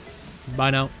 everyone.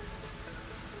 Bye now.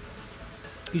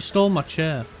 You stole my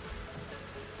chair.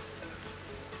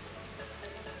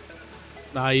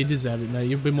 Nah, you deserve it, mate.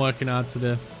 You've been working hard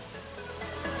today.